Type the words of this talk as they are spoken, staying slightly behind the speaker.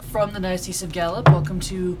From the Diocese of Gallup, welcome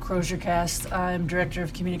to CrozierCast. I'm Director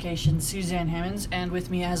of Communications Suzanne Hammonds, and with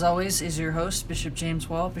me, as always, is your host, Bishop James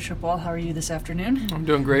Wall. Bishop Wall, how are you this afternoon? I'm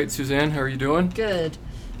doing great, Suzanne. How are you doing? Good.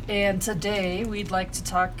 And today, we'd like to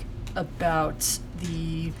talk about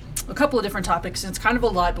a couple of different topics. It's kind of a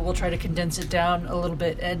lot, but we'll try to condense it down a little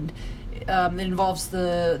bit. And it involves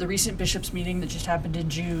the recent bishops' meeting that just happened in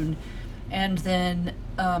June, and then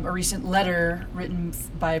a recent letter written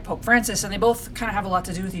by Pope Francis, and they both kind of have a lot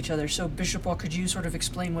to do with each other. So, Bishop Wall, could you sort of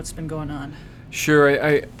explain what's been going on?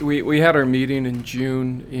 Sure. We had our meeting in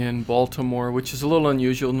June in Baltimore, which is a little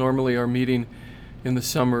unusual. Normally, our meeting in the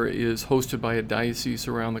summer is hosted by a diocese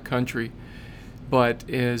around the country. But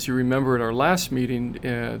as you remember at our last meeting,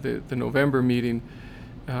 the November meeting,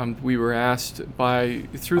 we were asked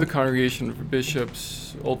through the Congregation of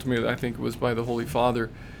Bishops, ultimately I think it was by the Holy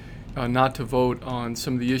Father, not to vote on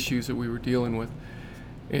some of the issues that we were dealing with.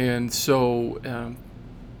 And so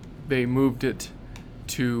they moved it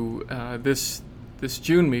to this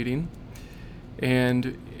June meeting,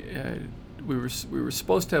 and we were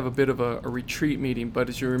supposed to have a bit of a retreat meeting, but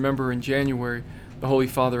as you remember in January, the Holy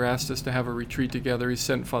Father asked us to have a retreat together. He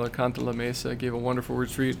sent Father Cantalamessa, gave a wonderful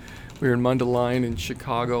retreat. We were in Mundelein in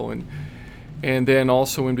Chicago, and then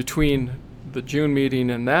also in between the June meeting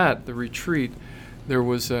and the retreat, there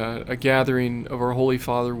was a gathering of our Holy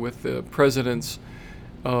Father with the presidents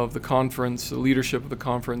of the conference, the leadership of the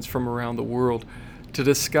conference from around the world, to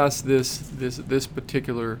discuss this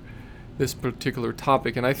particular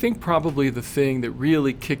topic. And I think probably the thing that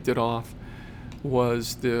really kicked it off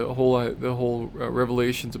was the whole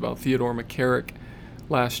revelations about Theodore McCarrick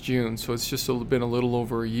last June. So it's just been a little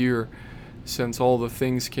over a year since all the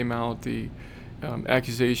things came out, the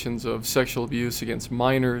accusations of sexual abuse against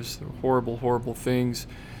minors, horrible things,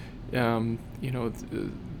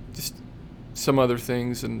 just some other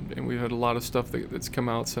things, and we've had a lot of stuff that's come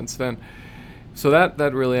out since then. So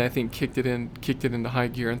that really, I think, kicked it into high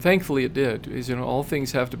gear, and thankfully it did. All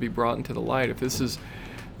things have to be brought into the light. If this is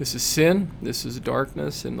sin, this is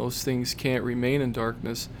darkness, and those things can't remain in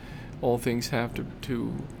darkness. All things have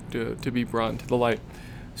to be brought into the light.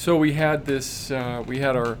 So we had this. We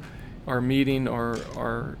had our meeting,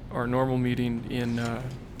 our normal meeting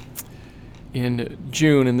in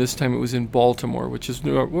June, and this time it was in Baltimore, which is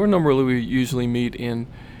where normally we usually meet in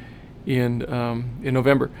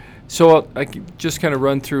November. So I could just kind of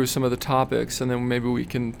run through some of the topics, and then maybe we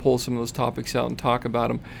can pull some of those topics out and talk about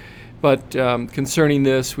them. But concerning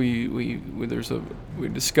this, we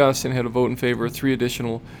discussed and had a vote in favor of 3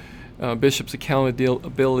 additional bishops'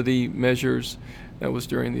 accountability measures. That was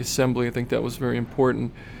during the assembly. I think that was very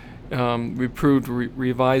important. We approved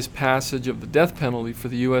revised passage of the death penalty for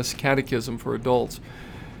the U.S. Catechism for adults.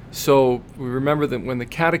 So we remember that when the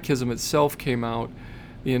Catechism itself came out,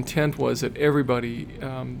 the intent was that everybody,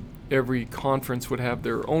 every conference would have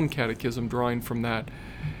their own catechism drawing from that,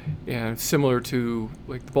 and similar to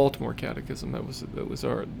like the Baltimore Catechism. That was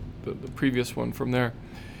the previous one from there.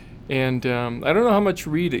 And I don't know how much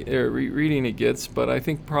reading it gets, but I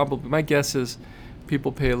think probably my guess is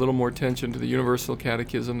people pay a little more attention to the Universal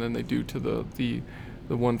Catechism than they do to the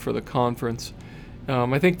one for the conference.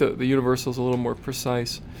 I think the Universal is a little more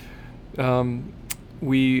precise.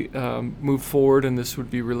 We moved forward, and this would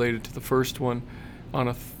be related to the first one, on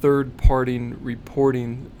a third-party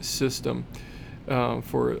reporting system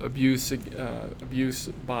for abuse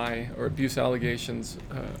allegations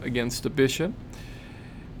against a bishop.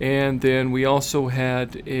 And then we also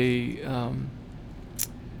had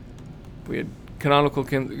canonical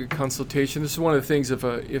consultation. This is one of the things,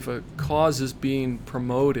 if a cause is being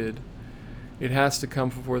promoted, it has to come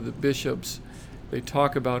before the bishops. They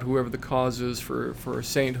talk about whoever the cause is for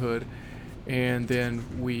sainthood, and then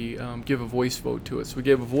we give a voice vote to it. So we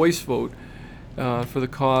gave a voice vote for the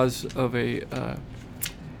cause of a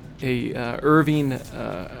Irving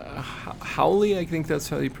Howley, I think that's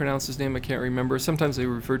how you pronounce his name. I can't remember. Sometimes they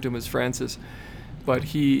refer to him as Francis, but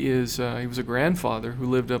he was a grandfather who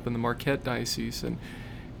lived up in the Marquette Diocese,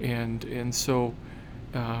 and so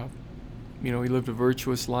he lived a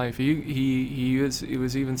virtuous life. It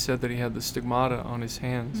was even said that he had the stigmata on his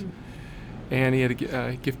hands, and he had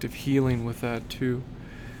a gift of healing with that too.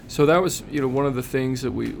 So that was one of the things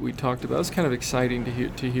that we talked about. It was kind of exciting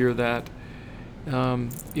to hear that.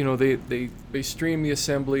 They stream the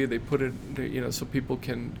assembly. They put it so people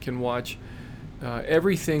can watch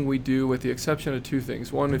everything we do, with the exception of 2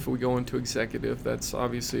 things. One, if we go into executive, that's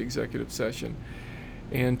obviously executive session.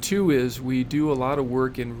 And 2 is we do a lot of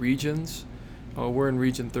work in regions. We're in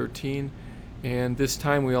Region 13, and this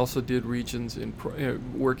time we also did regions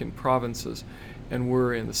work in provinces, and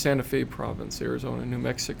we're in the Santa Fe province, Arizona, New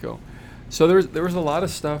Mexico. So there was a lot of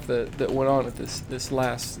stuff that went on at this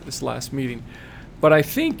last meeting, but I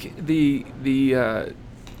think the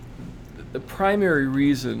primary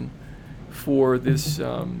reason for this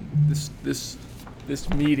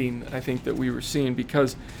meeting, I think, that we were seeing,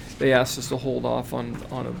 because they asked us to hold off on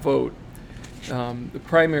a vote. The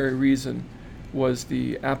primary reason was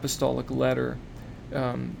the apostolic letter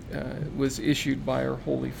was issued by our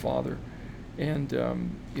Holy Father, and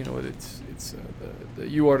it's the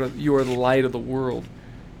you are the light of the world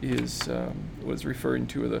was referring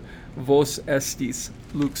to the Vos Estis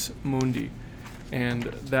Lux Mundi, and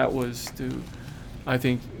that was to, I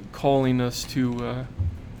think, calling us to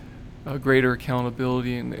a greater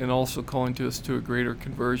accountability, and also calling to us to a greater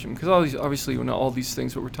conversion. Because obviously, when all these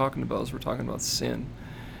things what we're talking about is we're talking about sin,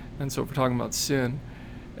 and so if we're talking about sin,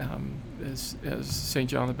 as St.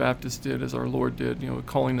 John the Baptist did, as our Lord did,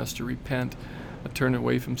 calling us to repent, turn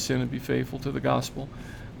away from sin, and be faithful to the gospel.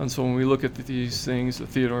 And so when we look at these things, the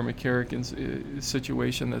Theodore McCarrick's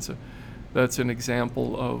situation, that's an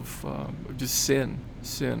example of just sin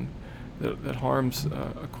that harms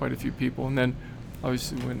quite a few people. And then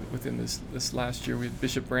obviously within this last year, we had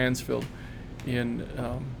Bishop Bransfield in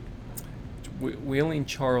Wheeling,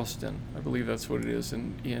 Charleston, I believe that's what it is,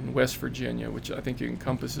 in West Virginia, which I think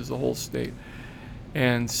encompasses the whole state.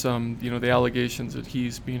 And some, the allegations that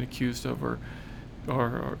he's being accused of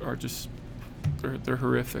are just, they're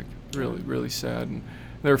horrific, really, really sad. And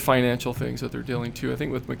there are financial things that they're dealing too. I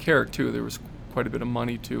think with McCarrick too, there was quite a bit of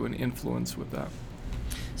money too and influence with that.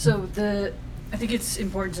 So I think it's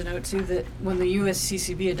important to note too that when the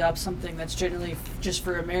USCCB adopts something that's generally just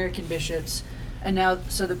for American bishops, and now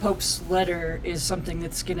so the Pope's letter is something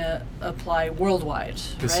that's going to apply worldwide.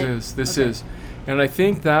 This right? is, and I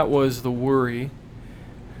think that was the worry.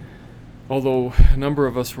 Although a number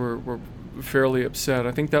of us were fairly upset,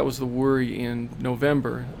 I think that was the worry in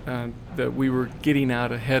November, that we were getting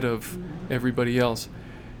out ahead of everybody else.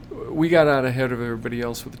 We got out ahead of everybody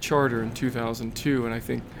else with the charter in 2002, and I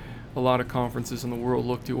think a lot of conferences in the world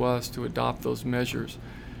looked to us to adopt those measures.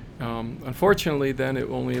 Unfortunately, then it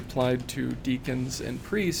only applied to deacons and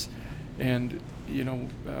priests, and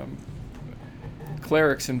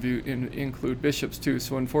clerics include bishops too.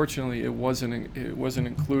 So unfortunately, it wasn't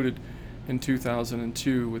included in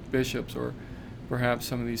 2002 with bishops, or perhaps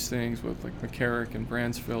some of these things with like McCarrick and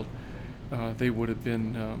Bransfield, they would have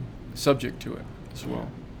been subject to it as well.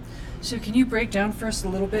 So can you break down for us a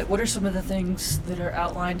little bit? What are some of the things that are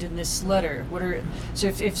outlined in this letter? So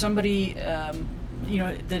if somebody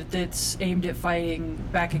that's aimed at fighting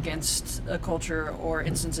back against a culture or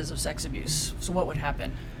instances of sex abuse, so what would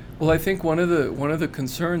happen? Well, I think one of the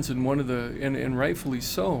concerns, and and rightfully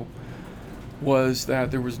so, was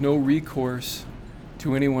that there was no recourse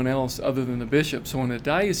to anyone else other than the bishop. So in a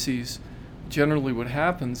diocese, generally what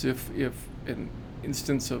happens if an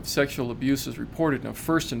instance of sexual abuse is reported, now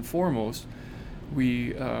first and foremost,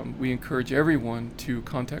 we encourage everyone to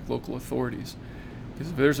contact local authorities.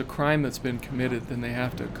 Because if there's a crime that's been committed, then they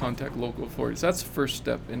have to contact local authorities. That's the first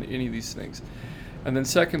step in any of these things. And then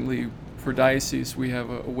secondly, for diocese, we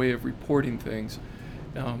have a way of reporting things.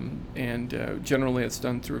 And generally it's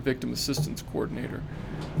done through a victim assistance coordinator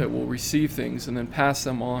that will receive things and then pass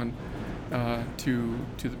them on to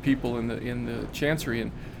the people in the chancery,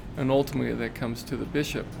 and ultimately that comes to the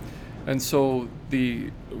bishop. And so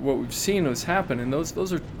what we've seen has happened, and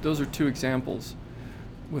those are two examples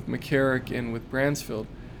with McCarrick and with Bransfield.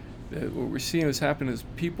 What we're seeing has happened is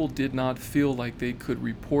people did not feel like they could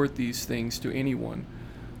report these things to anyone,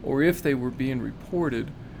 or if they were being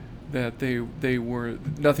reported, that they were,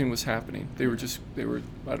 nothing was happening. They were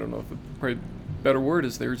I don't know if probably a better word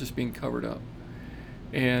is they were just being covered up.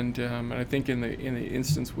 And I think in the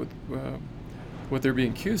instance with what they're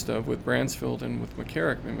being accused of with Bransfield and with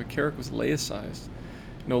McCarrick, McCarrick was laicized,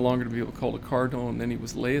 no longer to be able to call a cardinal, and then he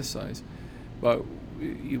was laicized. But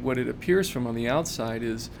what it appears from on the outside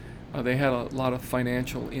is they had a lot of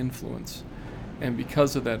financial influence, and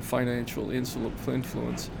because of that financial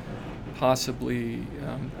influence, possibly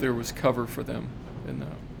there was cover for them in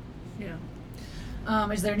that.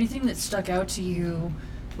 Yeah. Is there anything that stuck out to you,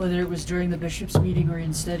 whether it was during the bishop's meeting or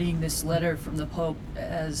in studying this letter from the Pope,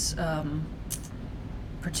 as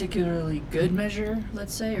particularly good measure,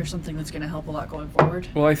 let's say, or something that's going to help a lot going forward?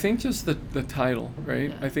 Well, I think just the title, right?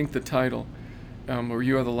 Yeah. I think the title, or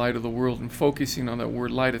you are the light of the world, and focusing on that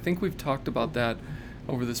word light. I think we've talked about that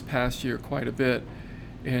over this past year quite a bit,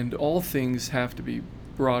 and all things have to be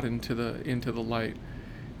brought into the light.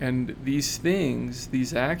 And these things,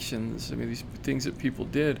 these actions, these things that people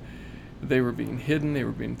did, they were being hidden, they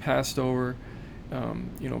were being passed over.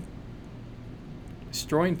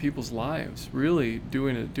 destroying people's lives, really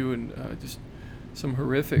doing just some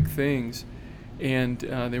horrific things, and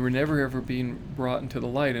they were never ever being brought into the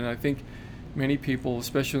light. And I think many people,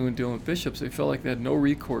 especially when dealing with bishops, they felt like they had no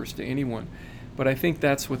recourse to anyone. But I think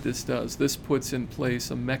that's what this does. This puts in place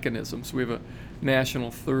a mechanism. So we have a national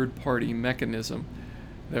third-party mechanism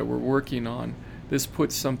that we're working on. This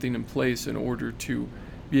puts something in place in order to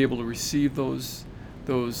be able to receive those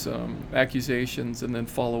accusations and then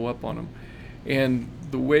follow up on them. And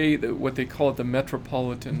the way that, what they call it, the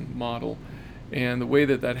metropolitan model, and the way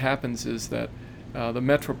that that happens is that the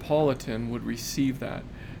metropolitan would receive that.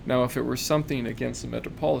 Now, if it were something against the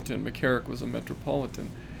metropolitan, McCarrick was a metropolitan,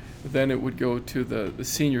 then it would go to the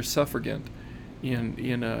senior suffragant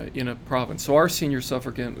in a province. So our senior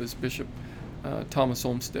suffragant was Bishop Thomas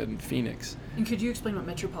Olmsted in Phoenix. And could you explain what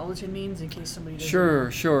metropolitan means in case somebody doesn't Sure, know?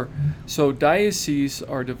 sure. So dioceses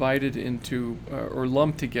are divided into, or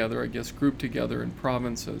lumped together, I guess, grouped together in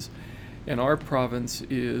provinces. And our province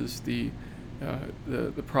is the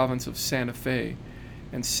province of Santa Fe.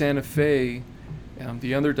 And Santa Fe,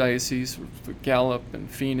 the other dioceses, Gallup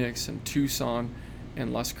and Phoenix and Tucson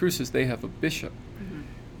and Las Cruces, they have a bishop. Mm-hmm.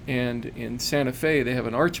 And in Santa Fe, they have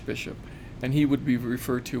an archbishop. And he would be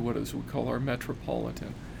referred to what is we call our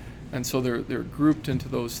metropolitan. And so they're grouped into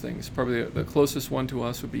those things. Probably the closest one to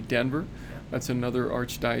us would be Denver. That's another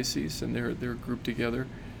archdiocese, and they're grouped together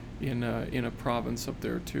in a province up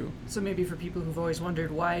there too. So maybe for people who've always wondered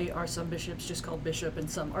why are some bishops just called bishop and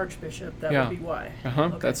some archbishop, that Yeah. would be why.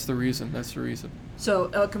 Okay. That's the reason. So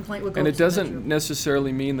a complaint would go And to it doesn't metro-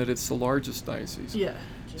 necessarily mean that it's the largest diocese. Yeah.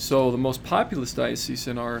 Just, So the most populous diocese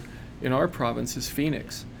in our province is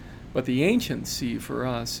Phoenix, but the ancient see for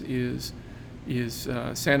us is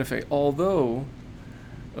Santa Fe. Although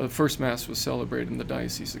the first Mass was celebrated in the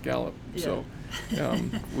Diocese of Gallup, Yeah. so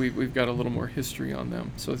we've got a little more history on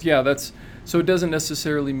them. So yeah, so it doesn't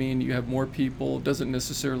necessarily mean you have more people. It doesn't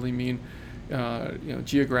necessarily mean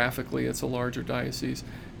geographically it's a larger diocese.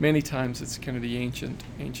 Many times it's kind of the ancient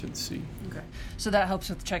see. okay. So that helps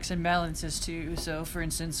with checks and balances too. So for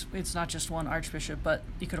instance, it's not just one archbishop, but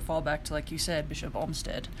you could fall back to, like you said, Bishop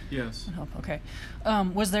Olmsted. Yes. Would help. Okay.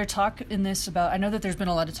 Was there talk in this about? I know that there's been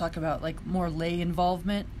a lot of talk about like more lay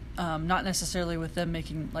involvement, not necessarily with them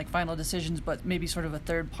making like final decisions, but maybe sort of a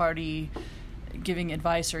third party giving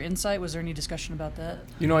advice or insight. Was there any discussion about that?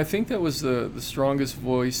 I think that was the strongest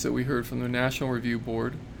voice that we heard from the National Review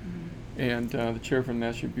Board. And the chair from the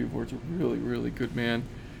National Review Board is a really, really good man.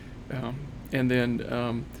 And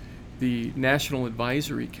then the National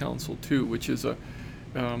Advisory Council, too, which is a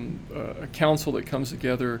council that comes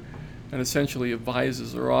together and essentially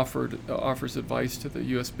advises or offers advice to the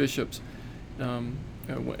U.S. bishops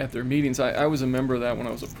at their meetings. I was a member of that when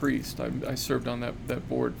I was a priest. I served on that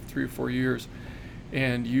board 3 or 4 years.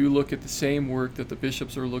 And you look at the same work that the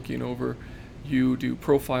bishops are looking over. You do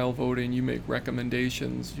profile voting, you make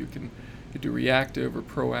recommendations, you do reactive or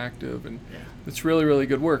proactive, and it's really, really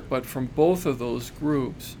good work. But from both of those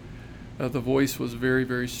groups, the voice was very,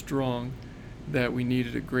 very strong that we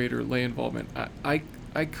needed a greater lay involvement.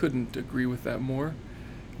 I couldn't agree with that more.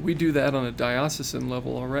 We do that on a diocesan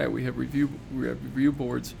level, all right. We have review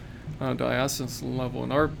boards on a diocesan level,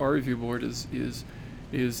 and our review board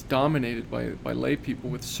is dominated by lay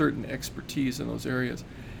people with certain expertise in those areas.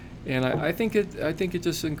 And I think it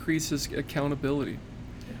just increases accountability.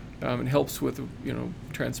 It helps with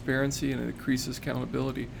transparency, and it increases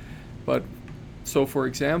accountability. But so, for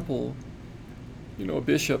example, a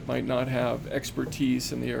bishop might not have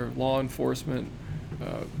expertise in the area of law enforcement,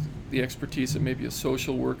 the expertise that maybe a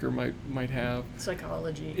social worker might have.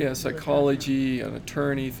 Psychology. Yeah, psychology, an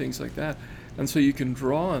attorney, things like that. And so you can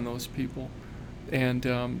draw on those people. And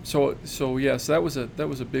so yes, that was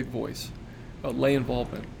a big voice. Lay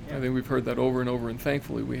involvement. I think we've heard that over and over, and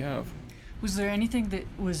thankfully we have. Was there anything that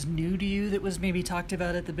was new to you that was maybe talked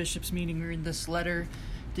about at the bishop's meeting or in this letter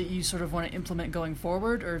that you sort of want to implement going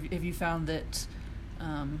forward? Or have you found that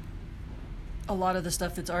a lot of the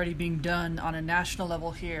stuff that's already being done on a national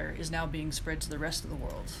level here is now being spread to the rest of the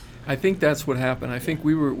world? I think that's what happened. I think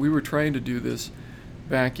we were trying to do this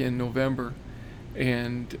back in November,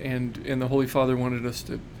 and the Holy Father wanted us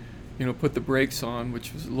to put the brakes on,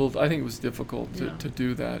 which was I think it was difficult to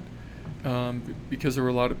do that, because there were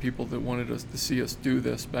a lot of people that wanted us to see us do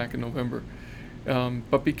this back in November.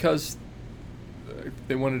 But because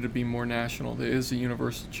they wanted to be more national, there is a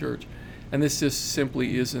universal church. And this just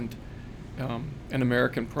simply isn't an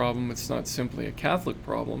American problem. It's not simply a Catholic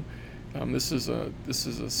problem. This is a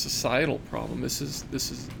societal problem.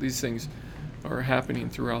 These things are happening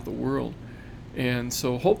throughout the world. And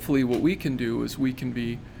so hopefully what we can do is we can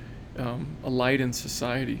be a light in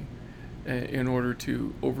society in order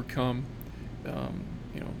to overcome,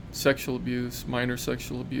 sexual abuse, minor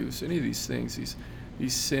sexual abuse, any of these things,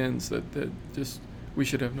 these sins that just we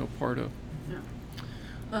should have no part of.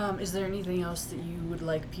 Yeah. Is there anything else that you would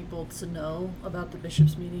like people to know about the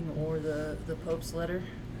bishop's meeting or the Pope's letter?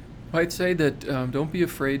 I'd say that don't be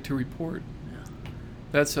afraid to report.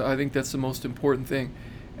 Yeah. I think that's the most important thing,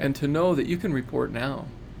 and to know that you can report now,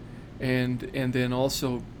 and then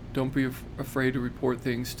also don't be afraid to report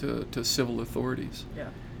things to civil authorities. Yeah.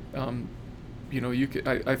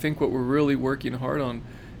 I think what we're really working hard on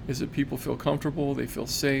is that people feel comfortable, they feel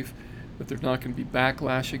safe, that there's not going to be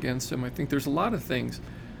backlash against them. I think there's a lot of things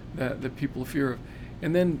that people fear of.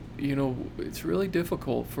 And then, it's really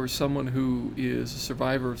difficult for someone who is a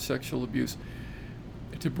survivor of sexual abuse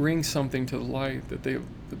to bring something to the light that they've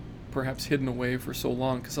perhaps hidden away for so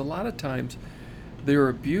long. Because a lot of times their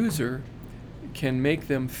abuser can make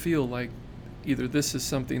them feel like either this is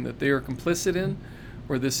something that they are complicit in,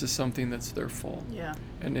 or this is something that's their fault. Yeah.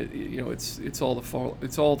 And it's all the fault.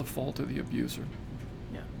 It's all the fault of the abuser.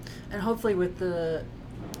 Yeah. And hopefully, with the,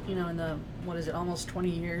 in the almost 20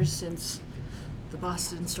 years since the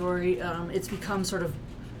Boston story, it's become sort of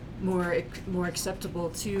more acceptable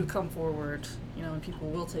to come forward, and people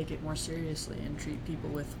will take it more seriously and treat people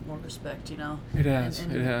with more respect. It has.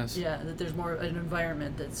 And it has. Yeah. That there's more an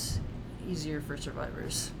environment that's easier for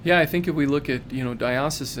survivors. Yeah, I think if we look at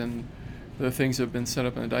diocesan, the things that have been set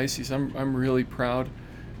up in the diocese, I'm really proud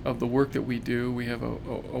of the work that we do. We have a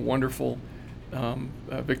wonderful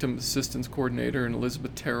victim assistance coordinator in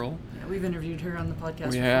Elizabeth Terrell. Yeah, we've interviewed her on the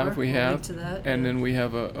podcast. We have, link to that. And then we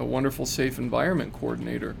have a wonderful safe environment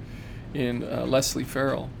coordinator in Leslie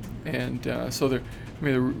Farrell, and so they're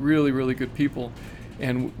really, really good people,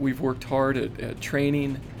 and we've worked hard at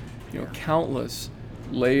training, countless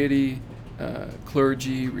laity,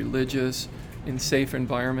 clergy, religious, in safe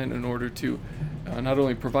environment in order to not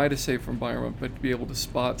only provide a safe environment, but to be able to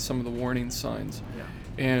spot some of the warning signs. Yeah.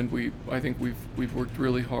 And I think we've worked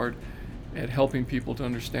really hard at helping people to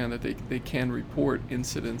understand that they can report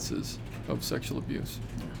incidences of sexual abuse.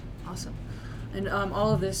 Yeah. Awesome. And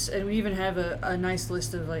all of this, and we even have a nice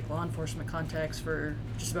list of law enforcement contacts for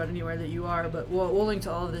just about anywhere that you are, but we'll link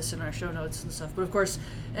to all of this in our show notes and stuff. But of course,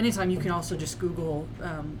 anytime you can also just Google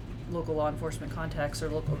local law enforcement contacts or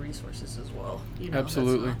local resources as well.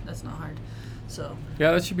 Absolutely. That's not hard. So.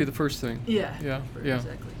 Yeah, that should be the first thing. Yeah. Yeah.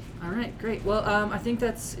 Exactly. All right, great. Well, I think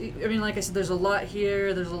that's, like I said, there's a lot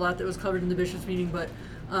here. There's a lot that was covered in the bishop's meeting, but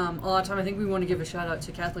a lot of time I think we want to give a shout out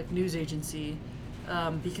to Catholic News Agency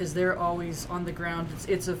because they're always on the ground.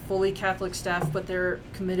 It's a fully Catholic staff, but they're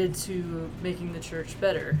committed to making the church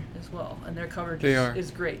better as well, and their coverage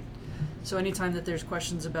is great. So anytime that there's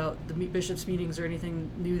questions about the bishop's meetings or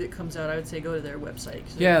anything new that comes out, I would say go to their website.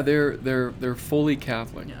 Yeah, they're fully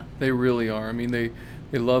Catholic. Yeah. They really are.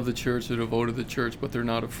 They love the church, they're devoted to the church, but they're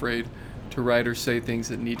not afraid to write or say things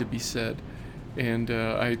that need to be said. And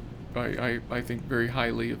I think very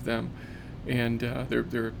highly of them. And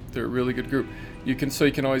they're a really good group. You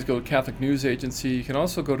can always go to Catholic News Agency. You can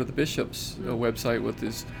also go to the bishop's website, with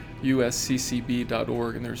this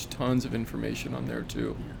usccb.org, and there's tons of information on there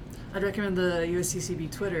too. Yeah. I'd recommend the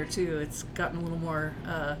USCCB Twitter too. It's gotten a little more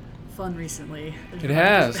fun recently. It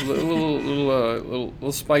has a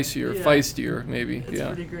little spicier, feistier maybe. It's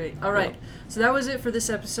pretty great. All right, so that was it for this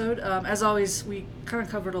episode. As always, we kind of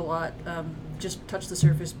covered a lot, just touched the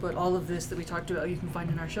surface, but all of this that we talked about you can find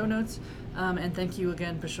in our show notes. And thank you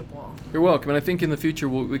again, Bishop Wall. You're welcome. And I think in the future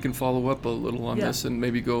we can follow up a little on this and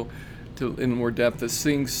maybe go in more depth as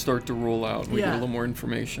things start to roll out and we get a little more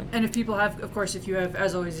information. And if people have, of course, if you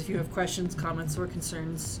have questions, comments, or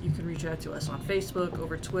concerns, you can reach out to us on Facebook,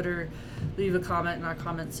 over Twitter, leave a comment in our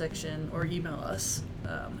comment section, or email us.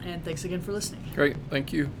 And thanks again for listening. Great.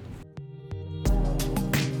 Thank you.